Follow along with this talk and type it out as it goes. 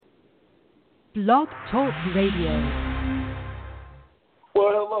Blog Talk Radio.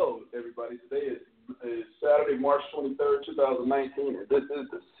 Well, hello, everybody. Today is Saturday, March 23rd, 2019, and this is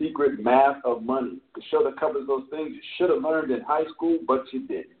The Secret Math of Money, the show that covers those things you should have learned in high school, but you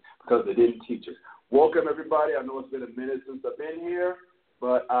didn't because they didn't teach us. Welcome, everybody. I know it's been a minute since I've been here,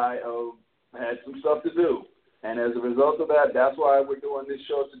 but I had some stuff to do. And as a result of that, that's why we're doing this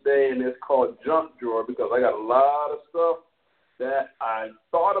show today, and it's called Junk Drawer, because I got a lot of stuff that I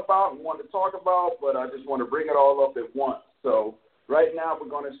thought about and wanted to talk about, but I just want to bring it all up at once. So right now we're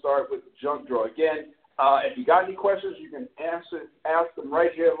going to start with Junk Drawer. Again, if you got any questions, you can ask them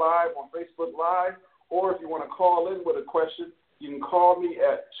right here live on Facebook Live, or if you want to call in with a question, you can call me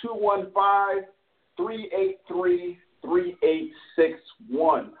at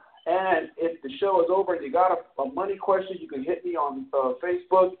 215-383-3861. And if the show is over and you got a money question, you can hit me on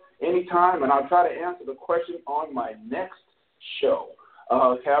Facebook anytime, and I'll try to answer the question on my next show.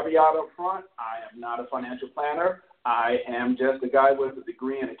 Caveat up front, I am not a financial planner. I am just a guy with a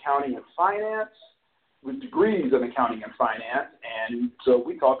degree in accounting and finance, with degrees in accounting and finance, and so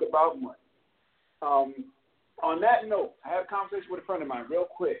we talk about money. On that note, I had a conversation with a friend of mine real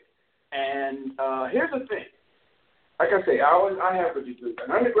quick, and here's the thing. Like I say, I have a degree,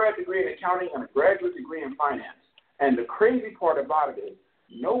 an undergrad degree in accounting and a graduate degree in finance. And the crazy part about it is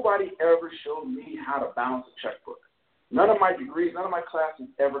nobody ever showed me how to balance a checkbook. None of my degrees, none of my classes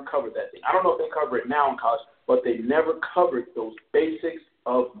ever covered that thing. I don't know if they cover it now in college, but they never covered those basics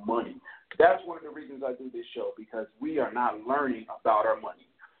of money. That's one of the reasons I do this show, because we are not learning about our money.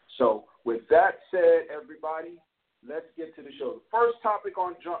 So with that said, everybody, let's get to the show. The first topic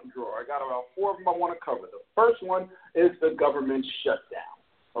on Junk Drawer, I got about 4 of them I want to cover. The first one is the government shutdown.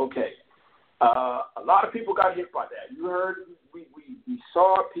 Okay. A lot of people got hit by that. You heard, we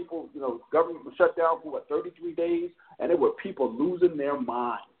saw people, government was shut down for, 33 days, and there were people losing their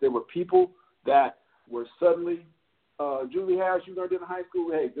minds. There were people that were suddenly, Julie Harris, you learned in high school,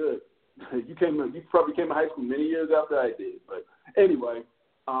 hey, good. You probably came to high school many years after I did. But anyway,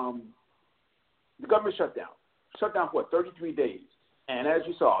 the government shut down. Shut down for 33 days. And as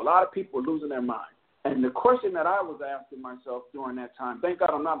you saw, a lot of people were losing their mind. And the question that I was asking myself during that time, thank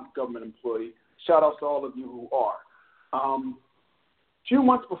God I'm not a government employee. Shout out to all of you who are. A few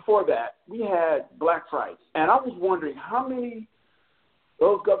months before that, we had Black Friday. And I was wondering how many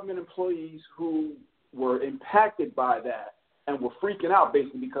those government employees who were impacted by that and were freaking out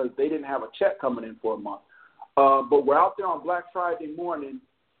basically because they didn't have a check coming in for a month. But we're out there on Black Friday morning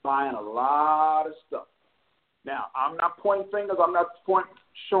buying a lot of stuff. Now, I'm not pointing fingers. I'm not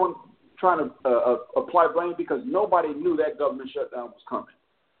trying to apply blame, because nobody knew that government shutdown was coming.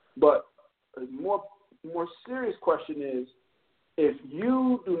 But a more serious question is, if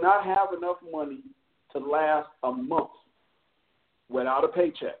you do not have enough money to last a month without a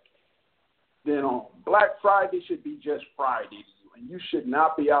paycheck, then on Black Friday should be just Friday to you, and you should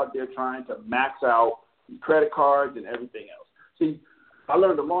not be out there trying to max out your credit cards and everything else. See, I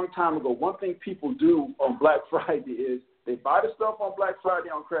learned a long time ago, one thing people do on Black Friday is they buy the stuff on Black Friday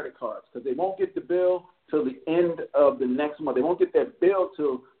on credit cards, because they won't get the bill till the end of the next month. They won't get their bill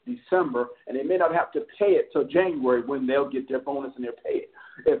till December, and they may not have to pay it till January when they'll get their bonus and they'll pay it.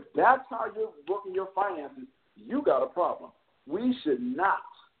 If that's how you're working your finances, you got a problem. We should not.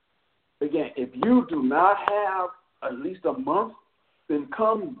 Again, if you do not have at least a month, then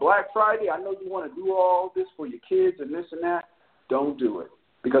come Black Friday, I know you want to do all this for your kids and this and that. Don't do it,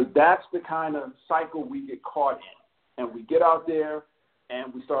 because that's the kind of cycle we get caught in. And we get out there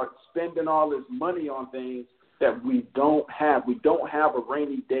and we start spending all this money on things that we don't have. We don't have a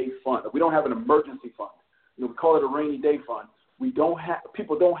rainy day fund. We don't have an emergency fund. We call it a rainy day fund.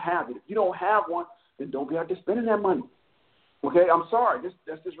 People don't have it. If you don't have one, then don't be out there spending that money. Okay, I'm sorry.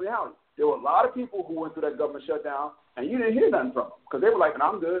 That's just reality. There were a lot of people who went through that government shutdown, and you didn't hear nothing from them, because they were like,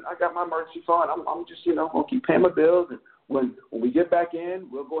 I'm good. I got my emergency fund. I'm just, going to keep paying my bills, and when we get back in,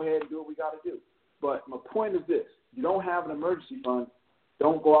 we'll go ahead and do what we got to do. But my point is this. You don't have an emergency fund,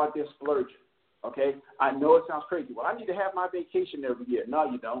 don't go out there splurging, okay? I know it sounds crazy. Well, I need to have my vacation every year. No,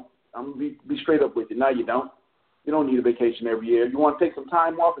 you don't. I'm going to be straight up with you. No, you don't. You don't need a vacation every year. You want to take some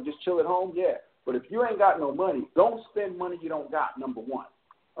time off and just chill at home? Yeah. But if you ain't got no money, don't spend money you don't got, number one,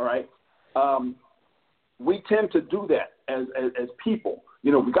 all right? We tend to do that as people.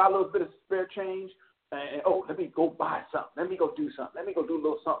 We got a little bit of spare change, and let me go buy something. Let me go do something. Let me go do a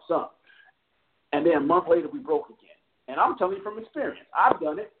little something. And then a month later, we broke again. And I'm telling you from experience. I've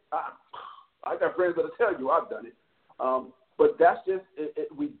done it. I got friends that'll tell you I've done it. But that's just,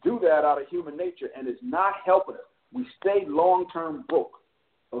 we do that out of human nature, and it's not helping us. We stay long-term broke,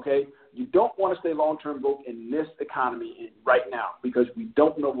 okay? You don't want to stay long-term broke in this economy right now, because we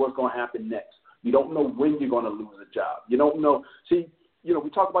don't know what's going to happen next. You don't know when you're going to lose a job. You don't know. See, you know, we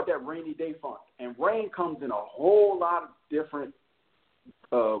talk about that rainy day fund, and rain comes in a whole lot of different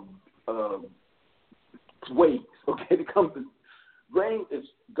ways. Okay, it comes in rain is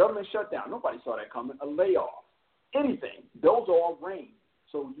government shutdown. Nobody saw that coming. A layoff, anything. Those are all rain.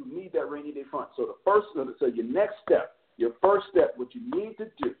 So you need that rainy day fund. So your next step, your first step, what you need to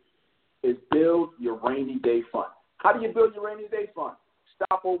do is build your rainy day fund. How do you build your rainy day fund?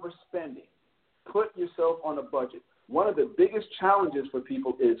 Stop overspending. Put yourself on a budget. One of the biggest challenges for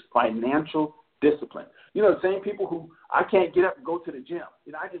people is financial discipline. You know, the same people who I can't get up and go to the gym.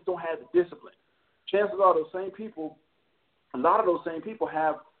 You know, I just don't have the discipline. Chances are those same people, a lot of those same people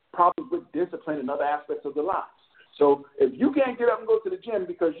have problems with discipline in other aspects of their lives. So if you can't get up and go to the gym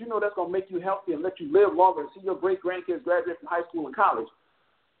because you know that's going to make you healthy and let you live longer and see your great-grandkids graduate from high school and college,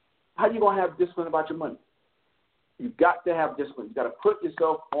 how are you going to have discipline about your money? You've got to have discipline. You've got to put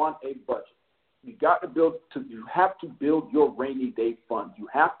yourself on a budget. You have to build your rainy day fund. You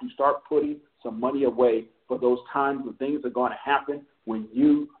have to start putting some money away for those times when things are going to happen when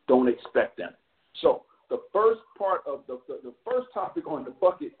you don't expect them. So the first part of the first topic on the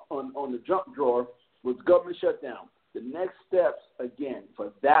bucket on the junk drawer was government shutdown. The next steps, again,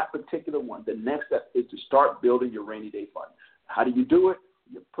 for that particular one, the next step is to start building your rainy day fund. How do you do it?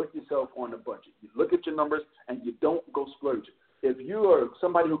 You put yourself on a budget. You look at your numbers, and you don't go splurging. If you are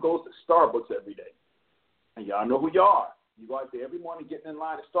somebody who goes to Starbucks every day, and y'all know who you are, you go out there every morning getting in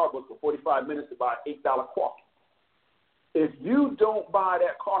line at Starbucks for 45 minutes to buy an $8 coffee. If you don't buy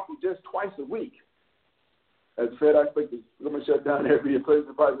that coffee just twice a week, as I said, I expect the government shut down every year. Please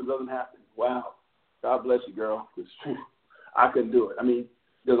surprise it doesn't happen. Wow. God bless you, girl. I couldn't do it. I mean,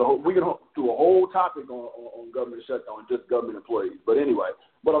 we can do a whole topic on government shutdown, just government employees. But anyway,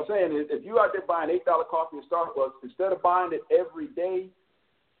 what I'm saying is if you out there buying $8 coffee at Starbucks, instead of buying it every day,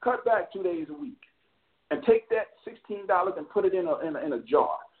 cut back 2 days a week. And take that $16 and put it in a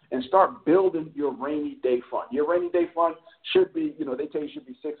jar and start building your rainy day fund. Your rainy day fund should be, you know, they tell you it should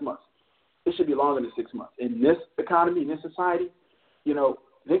be 6 months. It should be longer than 6 months. In this economy, in this society, you know,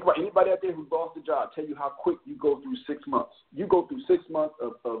 think about anybody out there who lost a job, tell you how quick you go through 6 months. You go through 6 months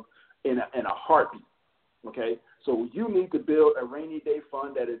in a heartbeat, okay? So you need to build a rainy day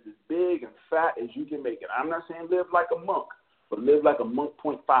fund that is as big and fat as you can make it. I'm not saying live like a monk, but live like a monk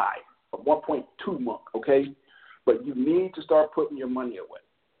 0.5 or 1.2 monk, okay? But you need to start putting your money away,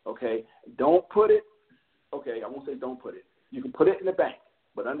 okay? Don't put it, okay, I won't say don't put it. You can put it in the bank,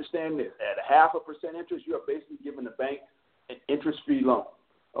 but understand this. At 0.5% interest, you are basically giving the bank an interest-free loan,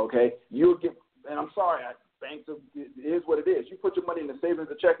 okay? You'll get, and I'm sorry, banks, it is what it is. You put your money in the savings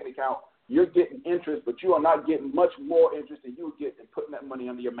or checking account, you're getting interest, but you are not getting much more interest than you would get in putting that money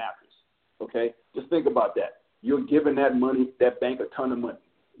under your mattress, okay? Just think about that. You're giving that bank a ton of money.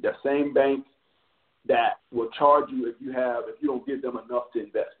 That same bank that will charge you if you don't give them enough to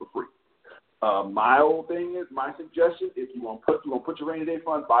invest for free. My suggestion, if you want to put your rainy day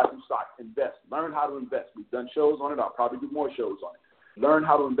fund, buy some stock, invest, learn how to invest. We've done shows on it. I'll probably do more shows on it. Learn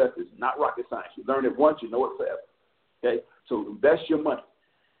how to invest. It's not rocket science. You learn it once, you know it forever. Okay, so invest your money.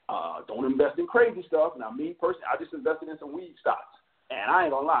 Don't invest in crazy stuff. Now, me personally, I just invested in some weed stocks. And I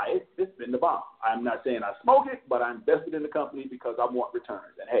ain't going to lie, it's been the bomb. I'm not saying I smoke it, but I invested in the company because I want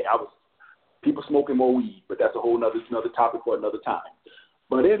returns. And, hey, people smoking more weed, but that's a whole another topic for another time.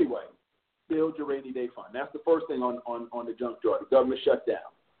 But anyway, build your rainy day fund. That's the first thing on the junk drawer, the government shutdown.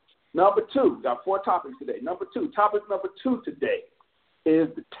 Number 2, got 4 topics today. Topic number 2 today is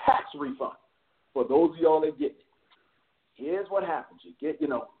the tax refund for those of y'all that get it. Here's what happens.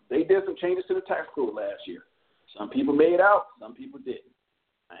 They did some changes to the tax code last year. Some people made it out, some people didn't.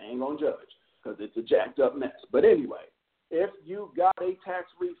 I ain't going to judge because it's a jacked up mess. But anyway, if you got a tax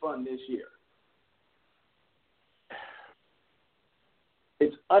refund this year,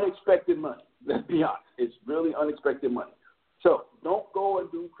 it's unexpected money. Let's be honest. It's really unexpected money. So don't go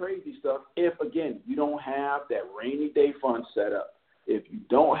and do crazy stuff if, again, you don't have that rainy day fund set up. If you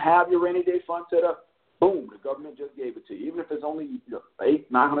don't have your rainy day fund set up, boom, the government just gave it to you. Even if it's only $800,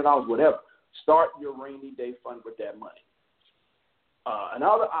 $900, whatever. Start your rainy day fund with that money.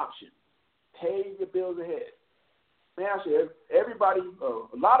 Another option, pay your bills ahead. Man, everybody,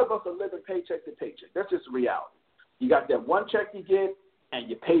 a lot of us are living paycheck to paycheck. That's just the reality. You got that one check you get, and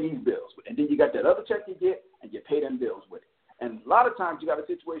you pay these bills with it. And then you got that other check you get, and you pay them bills with it. And a lot of times you got a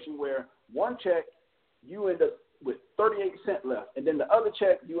situation where one check, you end up with 38 cents left, and then the other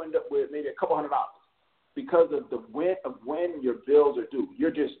check, you end up with maybe a couple $100. Because of when your bills are due.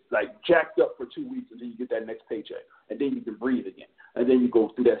 You're just like jacked up for 2 weeks until you get that next paycheck. And then you can breathe again. And then you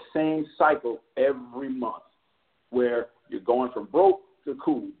go through that same cycle every month where you're going from broke to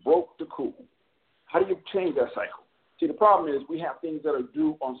cool, broke to cool. change that cycle. See, the problem is we have things that are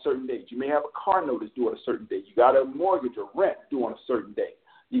due on certain dates. You may have a car note that's due on a certain date. You got a mortgage or rent due on a certain date.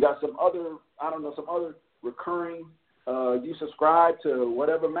 You got some other, some other recurring, you subscribe to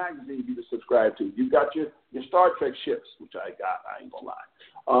whatever magazine you subscribe to. You got your Star Trek ships, which I got, I ain't gonna lie,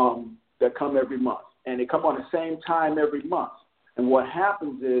 that come every month. And they come on the same time every month. And what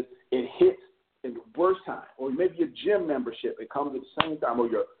happens is it hits in the worst time. Or maybe your gym membership, it comes at the same time, or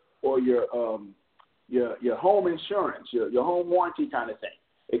your home insurance, your home warranty kind of thing.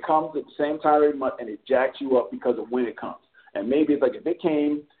 It comes at the same time every month, and it jacks you up because of when it comes. And maybe it's like if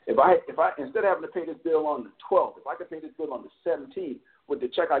I instead of having to pay this bill on the 12th, if I could pay this bill on the 17th with the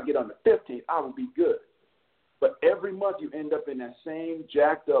check I get on the 15th, I would be good. But every month you end up in that same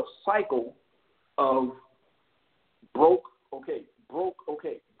jacked up cycle of broke, okay.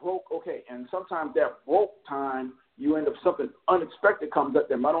 And sometimes that broke time, you end up something unexpected comes up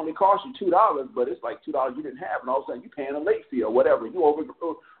that might only cost you $2, but it's like $2 you didn't have, and all of a sudden you're paying a late fee or whatever. You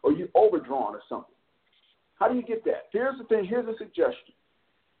overdrawn or something. How do you get that? Here's the thing. Here's a suggestion.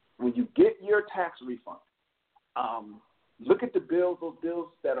 When you get your tax refund, look at the bills, those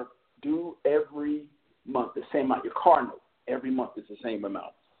bills that are due every month, the same amount. Your car note, every month is the same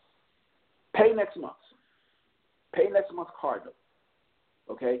amount. Pay next month. Pay next month's car note.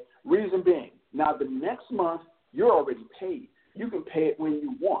 Okay? Reason being, now the next month, you're already paid. You can pay it when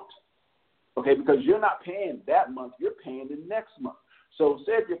you want. Okay? Because you're not paying that month. You're paying the next month. So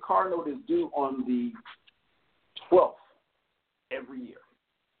say if your car note is due on the 12th every year,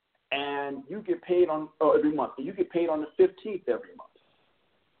 and you get paid on every month, and you get paid on the 15th every month.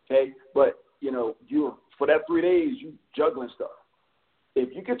 Okay? But, you for that 3 days, you juggling stuff.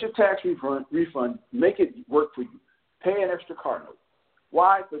 If you get your tax refund, make it work for you. Pay an extra car note.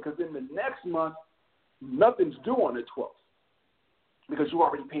 Why? Because in the next month, nothing's due on the 12th because you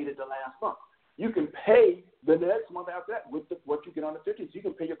already paid it the last month. You can pay the next month after that with what you get on the 15th. So you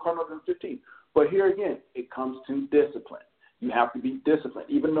can pay your car note on the 15th. But here again, it comes to discipline. You have to be disciplined.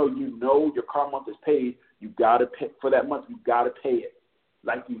 Even though you know your car month is paid, you got to pay for that month. You got to pay it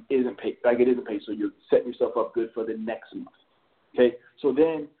like it isn't paid. So you're setting yourself up good for the next month. Okay, so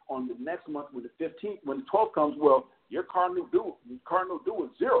then on the next month, when the 12th comes, well, your car note due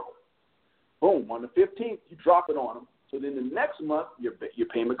is zero. Boom, on the 15th, you drop it on them. So then the next month, your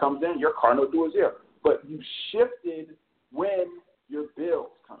payment comes in, your car note due is zero. But you shifted when your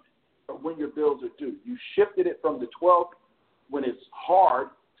bills come in, or when your bills are due. You shifted it from the 12th when it's hard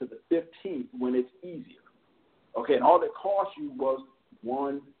to the 15th when it's easier. Okay, and all that cost you was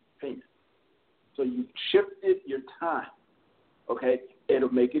one payment. So you shifted your time. Okay, it'll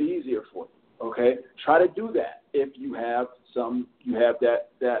make it easier for you. Okay, try to do that if you have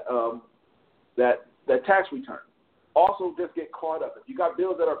that tax return. Also, just get caught up. If you got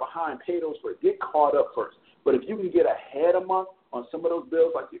bills that are behind, pay those first. Get caught up first. But if you can get ahead a month on some of those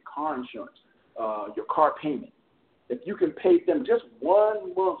bills, like your car insurance, your car payment, if you can pay them just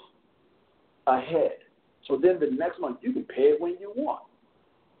 1 month ahead, so then the next month you can pay it when you want.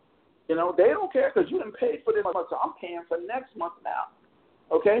 They don't care because you didn't pay for this month, so I'm paying for next month now.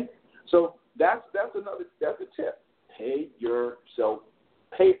 Okay? So that's a tip. Pay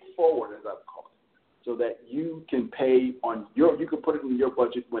it forward, as I would call it, so that you can pay on you can put it in your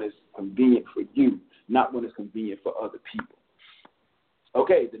budget when it's convenient for you, not when it's convenient for other people.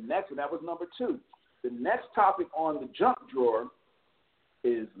 Okay, the next one, that was number 2. The next topic on the junk drawer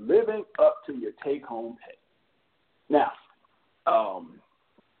is living up to your take-home pay. Now,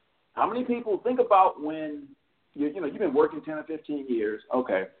 how many people think about when you've been working 10 or 15 years,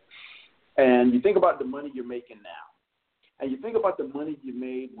 okay, and you think about the money you're making now, and you think about the money you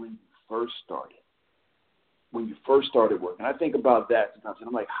made when you first started working. I think about that sometimes, and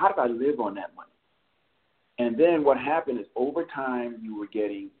I'm like, how did I live on that money? And then what happened is over time you were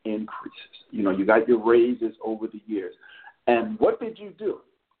getting increases. You got your raises over the years. And what did you do?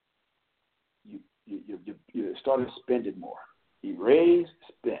 You started spending more. You raise,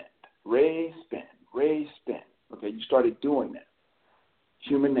 spend. Okay, you started doing that.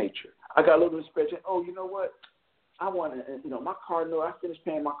 Human nature. I got a little expression. Oh, you know what? I want to, my car note, I finished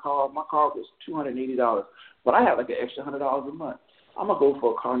paying my car. My car was $280, but I have like an extra $100 a month. I'm going to go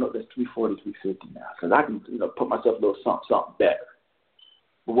for a car note that's $340, $350 now because I can, put myself a little something better.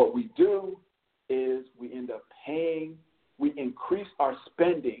 But what we do is we end up we increase our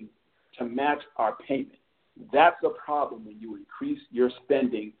spending to match our payment. That's the problem when you increase your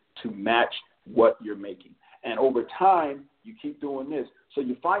spending to match what you're making. And over time, you keep doing this. So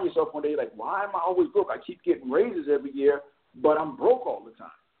you find yourself one day like, why am I always broke? I keep getting raises every year, but I'm broke all the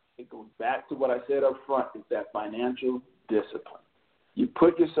time. It goes back to what I said up front. It's that financial discipline. You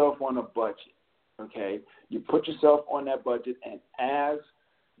put yourself on a budget. Okay, you put yourself on that budget, and as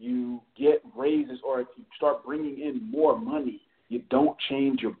you get raises or if you start bringing in more money, you don't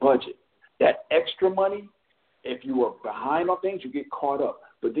change your budget. That extra money, if you are behind on things, you get caught up.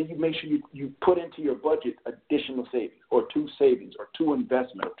 But then you make sure you put into your budget additional savings or two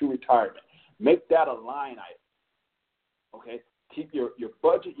investment or two retirement. Make that a line item. Okay, keep your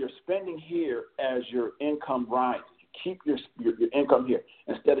budget, your spending here as your income rises. Keep your income here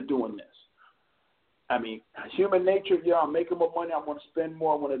instead of doing this. I mean, human nature, I'm making more money, I want to spend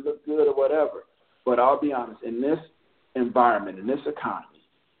more, I want to look good or whatever. But I'll be honest, in this environment, in this economy,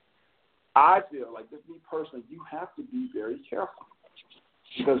 I feel like, just me personally, you have to be very careful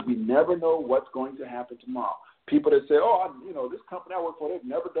because we never know what's going to happen tomorrow. People that say, this company I work for, they've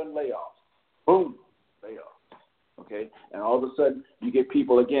never done layoffs. Boom, layoffs. Okay? And all of a sudden, you get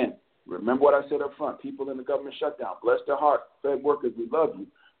people, again, remember what I said up front, people in the government shutdown, bless their heart, Fed workers, we love you.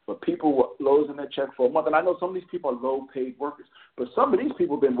 But people were losing their check for a month. And I know some of these people are low-paid workers. But some of these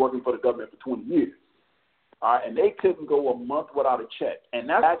people have been working for the government for 20 years. All right, and they couldn't go a month without a check. And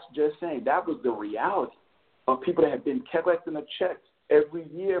that's just saying that was the reality of people that have been collecting a check every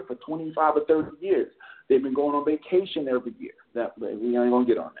year for 25 or 30 years. They've been going on vacation every year. We ain't going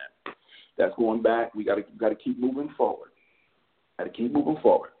to get on that. That's going back. We got to keep moving forward.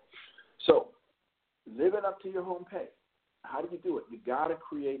 So living up to your home pay. How do you do it? You got to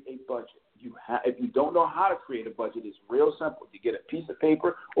create a budget. If you don't know how to create a budget, it's real simple. You get a piece of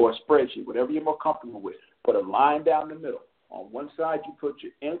paper or a spreadsheet, whatever you're more comfortable with. Put a line down the middle. On one side, you put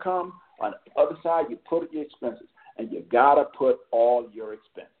your income. On the other side, you put your expenses. And you got to put all your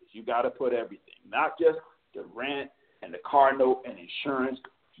expenses. You got to put everything, not just the rent and the car note and insurance.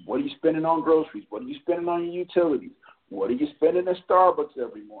 What are you spending on groceries? What are you spending on your utilities? What are you spending at Starbucks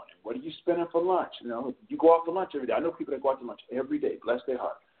every morning? What are you spending for lunch? You go out for lunch every day. I know people that go out to lunch every day. Bless their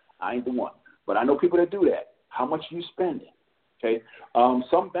heart. I ain't the one. But I know people that do that. How much are you spending? Okay.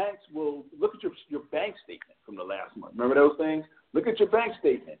 Some banks will look at your bank statement from the last month. Remember those things? Look at your bank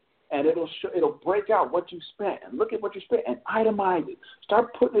statement, and it'll break out what you spent. And look at what you spent and itemize it.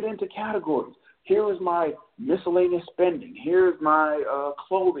 Start putting it into categories. Here is my miscellaneous spending. Here's my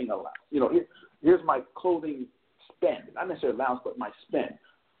clothing allowance. Here's my clothing spend, not necessarily allowance, but my spend.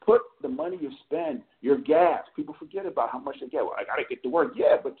 Put the money you spend, your gas. People forget about how much they get. Well, I got to get to work.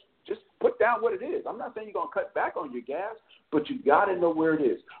 Yeah, but just put down what it is. I'm not saying you're going to cut back on your gas, but you got to know where it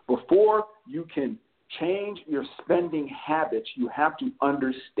is. Before you can change your spending habits, you have to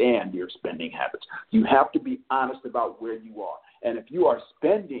understand your spending habits. You have to be honest about where you are. And if you are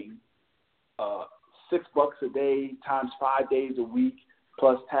spending $6 a day times 5 days a week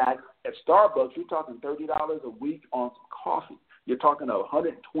plus tax, at Starbucks, you're talking $30 a week on some coffee. You're talking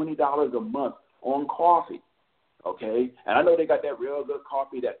 $120 a month on coffee, okay? And I know they got that real good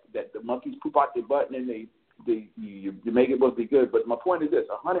coffee that the monkeys poop out their butt and then you make it supposed to be good. But my point is this,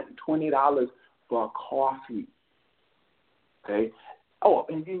 $120 for a coffee, okay? Oh,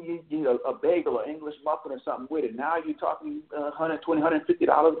 and you get a bagel or English muffin or something with it. Now you're talking $120,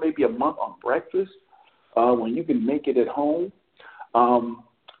 $150 maybe a month on breakfast when you can make it at home.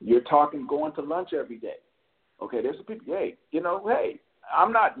 You're talking going to lunch every day. Okay, there's some people, hey,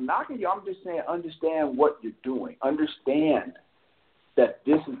 I'm not knocking you. I'm just saying understand what you're doing. Understand that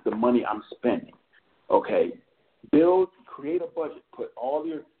this is the money I'm spending. Okay, create a budget. Put all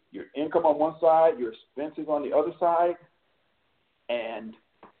your income on one side, your expenses on the other side, and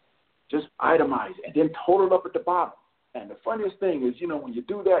just itemize it. And then total it up at the bottom. And the funniest thing is, when you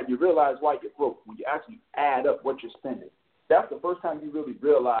do that, you realize why you're broke. When you actually add up what you're spending. That's the first time you really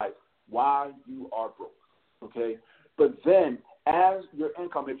realize why you are broke, okay? But then, as your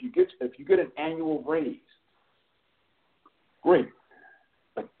income, if you get an annual raise, great,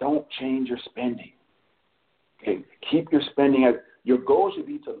 but don't change your spending, okay? Keep your spending as your goal should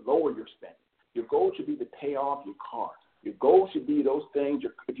be to lower your spending. Your goal should be to pay off your car. Your goal should be those things.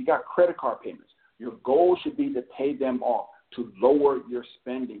 If you got credit card payments, your goal should be to pay them off, to lower your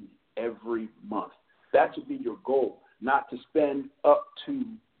spending every month. That should be your goal. Not to spend up to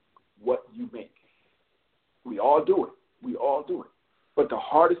what you make. We all do it. But the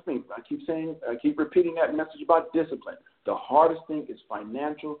hardest thing, I keep repeating that message about discipline. The hardest thing is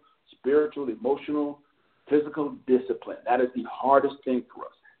financial, spiritual, emotional, physical discipline. That is the hardest thing for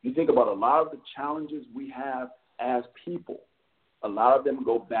us. You think about a lot of the challenges we have as people, a lot of them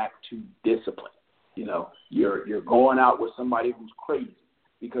go back to discipline. You're going out with somebody who's crazy,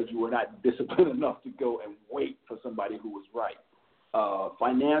 because you were not disciplined enough to go and wait for somebody who was right.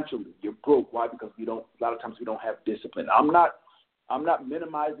 Financially, you're broke. Why? Because a lot of times we don't have discipline. I'm not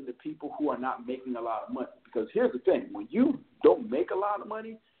minimizing the people who are not making a lot of money, because here's the thing: when you don't make a lot of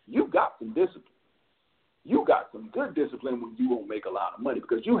money, you got some discipline. you got some good discipline when you won't make a lot of money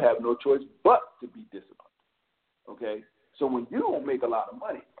because you have no choice but to be disciplined. Okay? So when you don't make a lot of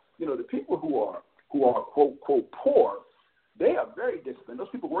money, the people who are quote, quote, poor, they are very disciplined. Those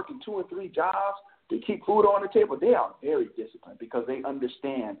people working 2 and 3 jobs to keep food on the table, they are very disciplined because they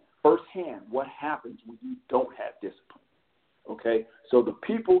understand firsthand what happens when you don't have discipline. Okay? So the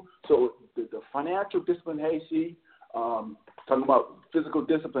financial discipline, hey, see, talking about physical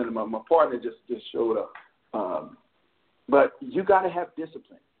discipline, and my partner just showed up. But you got to have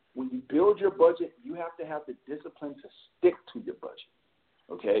discipline. When you build your budget, you have to have the discipline to stick to your budget.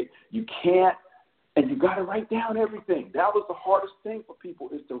 Okay? You can't, and you got to write down everything. That was the hardest thing for people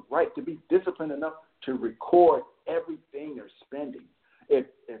is to be disciplined enough to record everything they're spending. If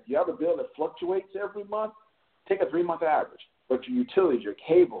you have a bill that fluctuates every month, take a 3-month average. But your utilities, your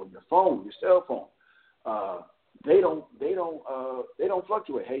cable, your phone, your cell phone, they don't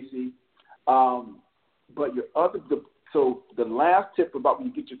fluctuate. Hey, see, but so the last tip about when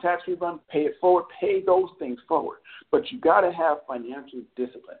you get your tax refund, pay it forward, pay those things forward. But you got to have financial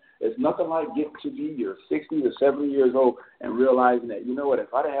discipline. It's nothing like getting to be your 60 or 70 years old and realizing that, you know what,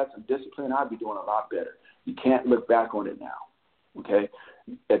 if I'd had some discipline, I'd be doing a lot better. You can't look back on it now, okay,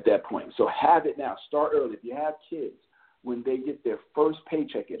 at that point. So have it now. Start early. If you have kids, when they get their first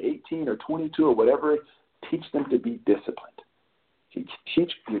paycheck at 18 or 22 or whatever, teach them to be disciplined.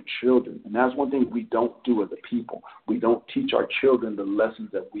 Teach your children. And that's one thing we don't do as a people. We don't teach our children the lessons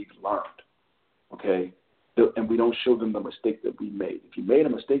that we've learned, okay? And we don't show them the mistake that we made. If you made a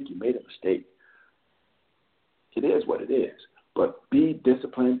mistake, you made a mistake. It is what it is. But be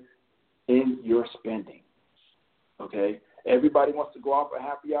disciplined in your spending, okay? Everybody wants to go out for a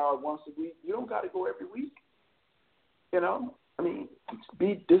happy hour once a week. You don't got to go every week,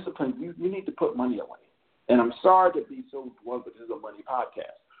 be disciplined. You need to put money away. And I'm sorry to be so blunt, but this is a money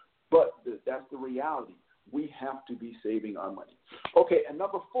podcast. But that's the reality. We have to be saving our money. Okay, and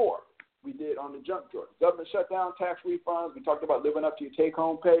number 4, we did on the junk drawer. Government shutdown, tax refunds. We talked about living up to your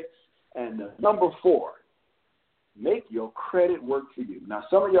take-home pay. And number 4, make your credit work for you. Now,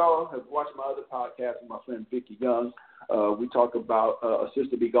 some of y'all have watched my other podcast with my friend Vicki Young. We talk about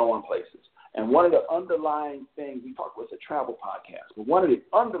Assist to Be Going Places. And one of the underlying things we talk about is a travel podcast. But one of the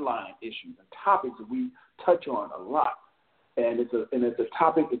underlying issues and topics that we touch on a lot, and it's a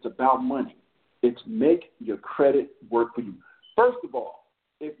topic. It's about money. It's make your credit work for you. First of all,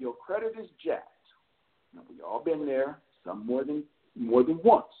 if your credit is jacked, now we've all been there, some more than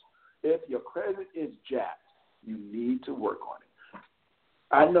once. If your credit is jacked, you need to work on it.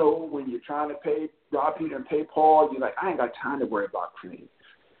 I know when you're trying to pay Rob Peter and pay Paul, you're like, I ain't got time to worry about credit.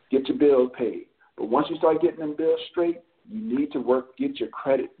 Get your bills paid. But once you start getting them bills straight, you need to get your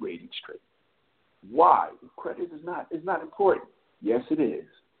credit rating straight. Why? Credit is not important. Yes, it is.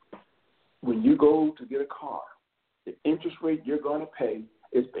 When you go to get a car, the interest rate you're going to pay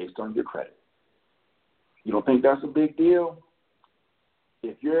is based on your credit. You don't think that's a big deal?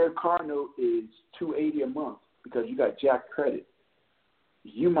 If your car note is $280 a month because you got jacked credit,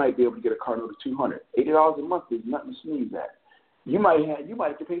 you might be able to get a car note of $200. $80 a month is nothing to sneeze at. You might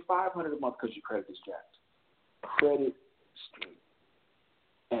have to pay $500 a month because your credit is jacked. Credit straight.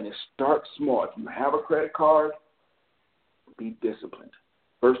 And it starts small. If you have a credit card, be disciplined.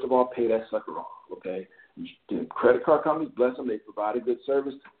 First of all, pay that sucker off, okay? The credit card companies, bless them, they provide a good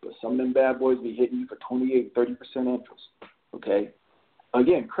service, but some of them bad boys be hitting you for 28 and 30% interest, okay?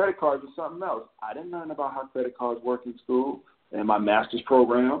 Again, credit cards are something else. I didn't learn about how credit cards work in school in my master's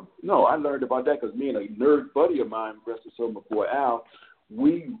program. No, I learned about that because me and a nerd buddy of mine, rest his soul, my boy Al,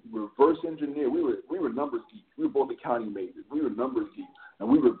 we reverse engineered. We were numbers geeks. We were both accounting majors. We were numbers geeks, and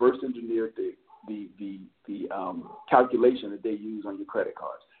we reverse engineered the calculation that they use on your credit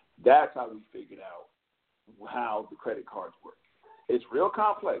cards. That's how we figured out how the credit cards work. It's real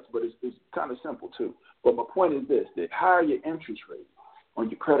complex, but it's kind of simple too. But my point is this: the higher your interest rate on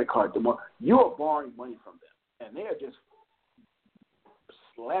your credit card, the more you are borrowing money from them, and they are just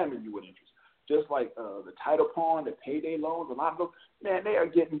slamming you with interest. Just like the title pawn, the payday loans, a lot of those, man, they are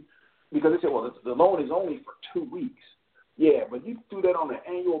getting, because they say, well, the loan is only for 2 weeks. Yeah, but you do that on an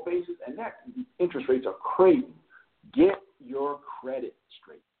annual basis, and that interest rates are crazy. Get your credit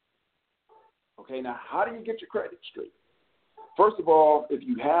straight. Okay, now how do you get your credit straight? First of all, if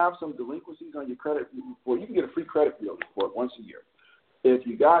you have some delinquencies on your credit report, you can get a free credit bureau report once a year. If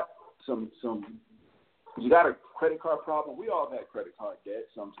you got you got a credit card problem, we all had credit card debt.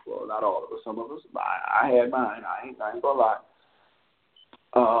 Well, not all of us. Some of us. I had mine. I ain't gonna lie.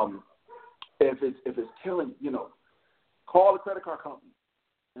 If it's killing, call the credit card company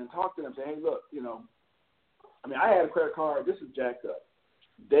and talk to them. Say, hey, look, I had a credit card. This is jacked up.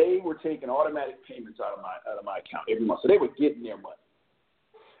 they were taking automatic payments out of my account every month. So they were getting their money.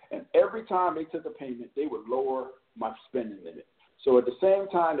 And every time they took a payment, they would lower my spending limit. So at the same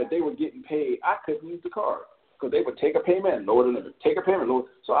time that they were getting paid, I couldn't use the card because they would take a payment and lower the limit, take a payment, lower.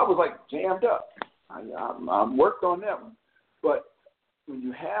 So I was like jammed up. I worked on that one. But when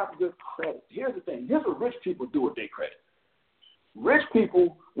you have good credit, here's the thing. Here's what rich people do with their credit. Rich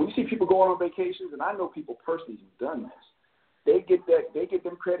people, when you see people going on vacations, and I know people personally who've done this, they get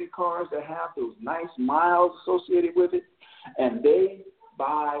them credit cards that have those nice miles associated with it, and they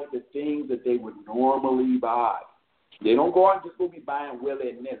buy the things that they would normally buy. They don't go out and just go be buying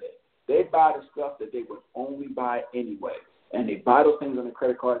willy-nilly. They buy the stuff that they would only buy anyway. And they buy those things on the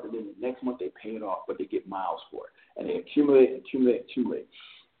credit card, and then the next month they pay it off, but they get miles for it. And they accumulate.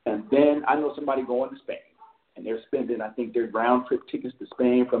 And then I know somebody going to Spain, and they're spending, I think their round-trip tickets to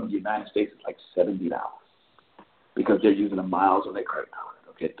Spain from the United States is like $70 because they're using the miles on their credit card.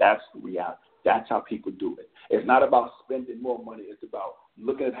 Okay, that's the reality. That's how people do it. It's not about spending more money. It's about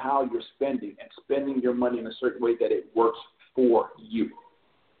looking at how you're spending and spending your money in a certain way that it works for you.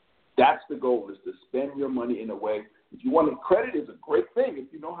 That's the goal, is to spend your money in a way. If you want to, credit is a great thing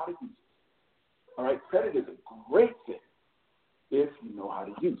if you know how to use it. All right, credit is a great thing if you know how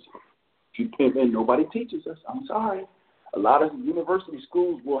to use it. And nobody teaches us. I'm sorry. A lot of university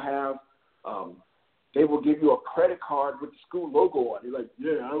schools will have, they will give you a credit card with the school logo on. You're like,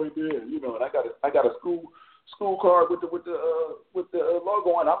 yeah, I already did, and I got a school card with the logo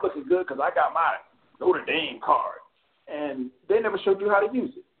on. I'm looking good because I got my Notre Dame card, and they never showed you how to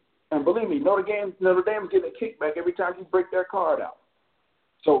use it. And believe me, Notre Dame is getting a kickback every time you break their card out.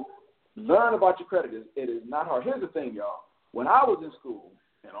 So learn about your credit. It is not hard. Here's the thing, y'all. When I was in school,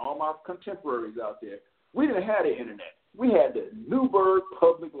 and all my contemporaries out there, we didn't have the internet. We had the Newburgh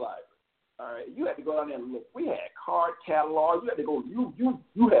Public Library. All right, you had to go down there and look. We had card catalogs. You had to go.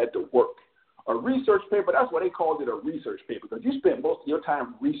 You had to work. A research paper. That's why they called it a research paper, because you spent most of your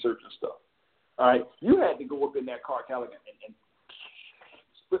time researching stuff. All right, you had to go up in that card catalog and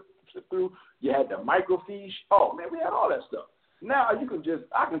flip through. You had the microfiche. Oh man, we had all that stuff. Now you can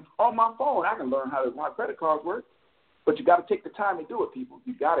on my phone I can learn how my credit cards work. But you got to take the time to do it, people.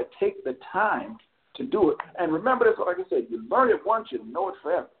 You got to take the time to do it. And remember this, like I said, you learn it once, you know it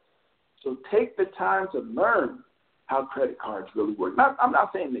forever. So take the time to learn how credit cards really work. I'm not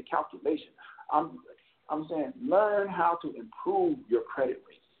saying the calculation. I'm saying learn how to improve your credit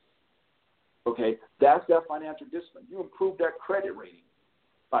rating. Okay? That's that financial discipline. You improve that credit rating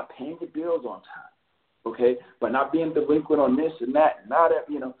by paying your bills on time. Okay? By not being delinquent on this and that,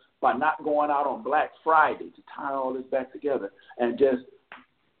 by not going out on Black Friday to tie all this back together and just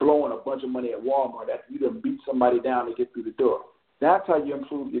blowing a bunch of money at Walmart after you done beat somebody down to get through the door. That's how you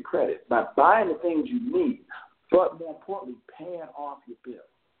improve your credit, by buying the things you need, but more importantly, paying off your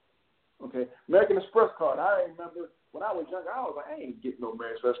bill. Okay? American Express card, I remember when I was younger, I was like, I ain't getting no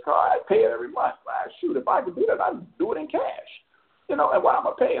American Express card. I pay it every month. Shoot, if I could do that, I'd do it in cash. And why am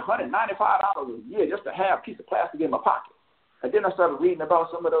I paying $195 a year just to have a piece of plastic in my pocket? And then I started reading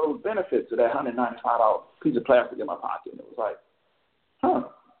about some of those benefits of that $195 piece of plastic in my pocket. And it was like,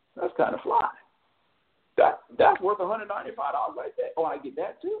 that's kind of fly. That's worth $195 right there. Oh, I get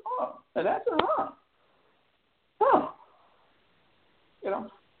that too? And that's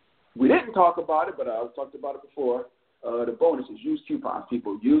we didn't talk about it, but I've talked about it before. The bonuses, use coupons,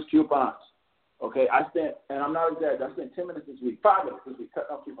 people. Use coupons. Okay, and I'm not exaggerating, I spent 10 minutes this week, 5 minutes this week,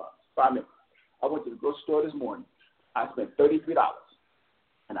 cutting off coupons, 5 minutes. I went to the grocery store this morning. I spent $33,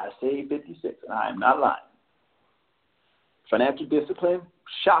 and I saved $56, and I am not lying. Financial discipline,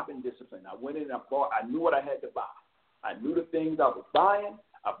 shopping discipline. I went in and I bought. I knew what I had to buy. I knew the things I was buying.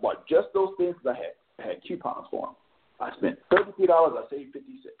 I bought just those things because I had coupons for them. I spent $33, I saved $56,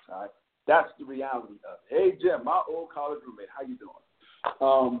 all right? That's the reality of it. Hey, Jim, my old college roommate, how you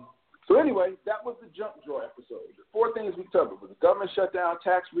doing? So anyway, that was the junk drawer episode. The 4 things we covered were the government shutdown,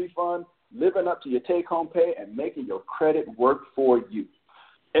 tax refund, living up to your take-home pay, and making your credit work for you.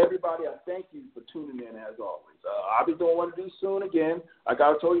 Everybody, I thank you for tuning in as always. I'll be doing one of these soon again. Like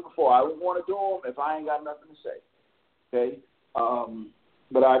I told you before, I wouldn't want to do them if I ain't got nothing to say. Okay?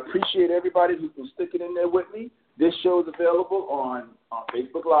 But I appreciate everybody who's been sticking in there with me. This show is available on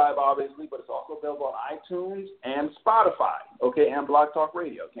Facebook Live, obviously, but it's also available on iTunes and Spotify, okay, and Blog Talk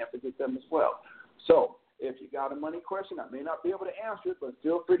Radio. Can't forget them as well. So if you got a money question, I may not be able to answer it, but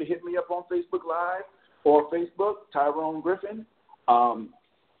feel free to hit me up on Facebook Live or Facebook, Tyrone Griffin.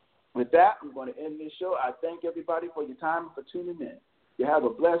 With that, I'm going to end this show. I thank everybody for your time and for tuning in. You have a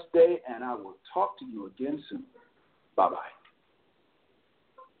blessed day, and I will talk to you again soon. Bye-bye.